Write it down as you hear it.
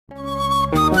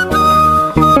In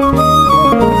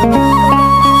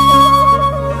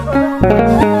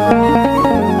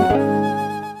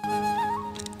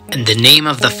the name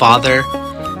of the Father,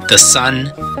 the Son,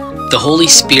 the Holy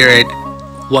Spirit,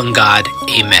 one God,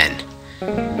 Amen.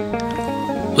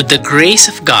 With the grace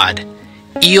of God,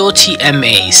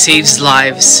 EOTMA saves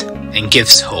lives and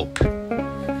gives hope.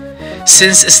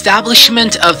 Since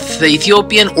establishment of the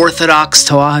Ethiopian Orthodox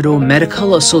Tewahedo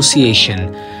Medical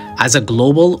Association as a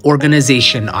global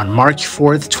organization on March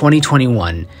 4th,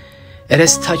 2021, it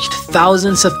has touched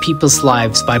thousands of people's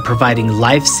lives by providing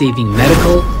life-saving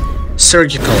medical,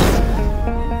 surgical,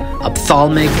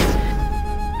 ophthalmic,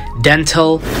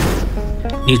 dental,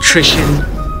 nutrition,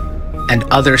 and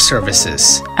other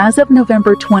services. As of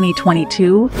November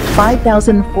 2022,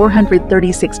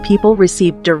 5,436 people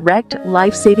received direct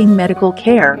life-saving medical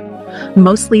care,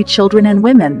 mostly children and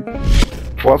women.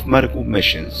 12 medical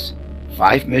missions,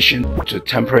 5 missions to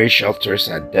temporary shelters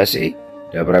at Desi,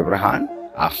 Debre Birhan,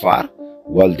 Afar,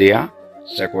 Waldia,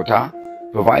 Sekota,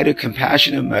 provided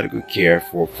compassionate medical care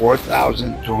for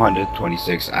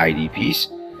 4,226 IDPs,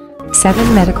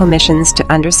 7 medical missions to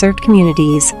underserved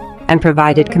communities, and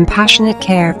provided compassionate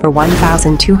care for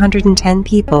 1,210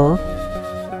 people.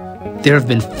 There have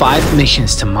been 5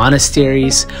 missions to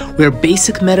monasteries where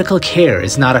basic medical care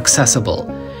is not accessible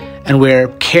and where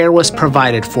care was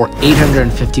provided for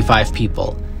 855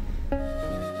 people.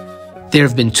 There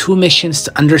have been 2 missions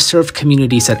to underserved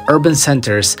communities at urban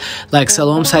centers like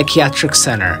Salom Psychiatric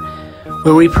Center,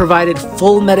 where we provided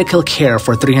full medical care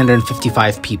for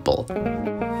 355 people.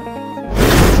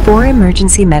 4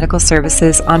 emergency medical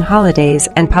services on holidays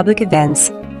and public events,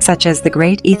 such as the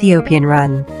Great Ethiopian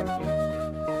Run.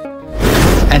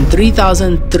 And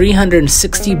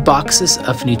 3,360 boxes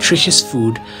of nutritious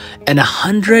food and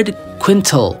 100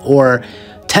 quintal or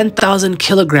 10,000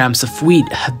 kilograms of wheat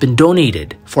have been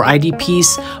donated for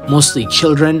IDPs, mostly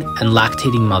children and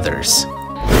lactating mothers.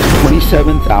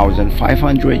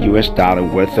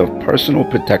 $27,500 worth of personal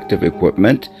protective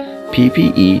equipment,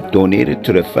 PPE, donated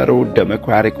to the Federal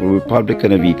Democratic Republic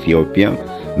of Ethiopia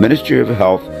Ministry of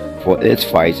Health for its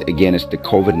fight against the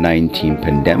COVID-19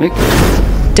 pandemic.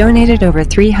 Donated over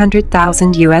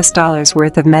 $300,000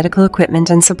 worth of medical equipment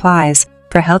and supplies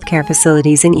for healthcare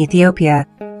facilities in Ethiopia.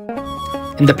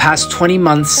 In the past 20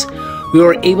 months, we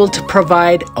were able to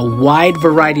provide a wide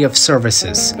variety of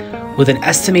services with an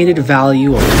estimated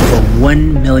value of over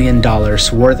 $1 million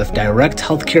worth of direct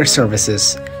healthcare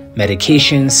services,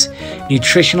 medications,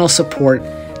 nutritional support,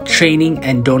 training,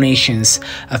 and donations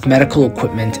of medical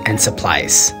equipment and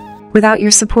supplies. Without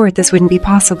your support, this wouldn't be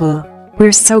possible.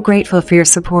 We're so grateful for your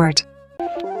support.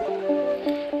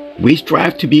 We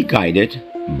strive to be guided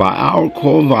by our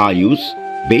core values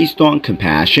based on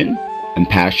compassion,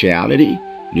 impartiality,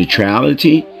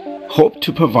 neutrality, hope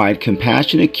to provide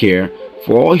compassionate care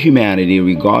for all humanity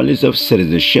regardless of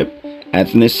citizenship,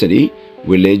 ethnicity,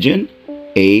 religion,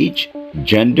 age,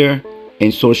 gender,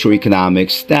 and socioeconomic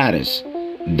status.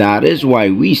 That is why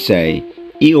we say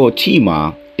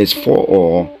EOTMA is for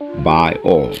all, by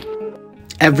all.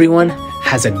 Everyone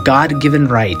has a God-given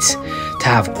right to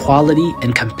have quality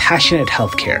and compassionate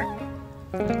healthcare.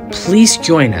 Please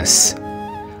join us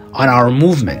on our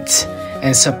movement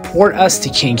and support us to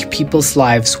change people's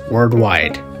lives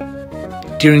worldwide.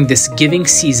 During this giving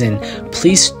season,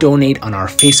 please donate on our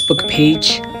Facebook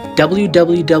page,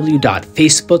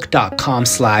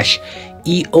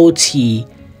 www.facebook.com/EOT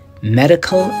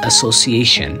Medical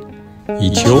Association.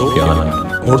 Ethiopian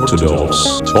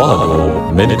Orthodox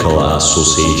Tewahedo Medical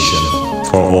Association,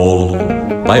 for all,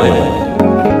 by all.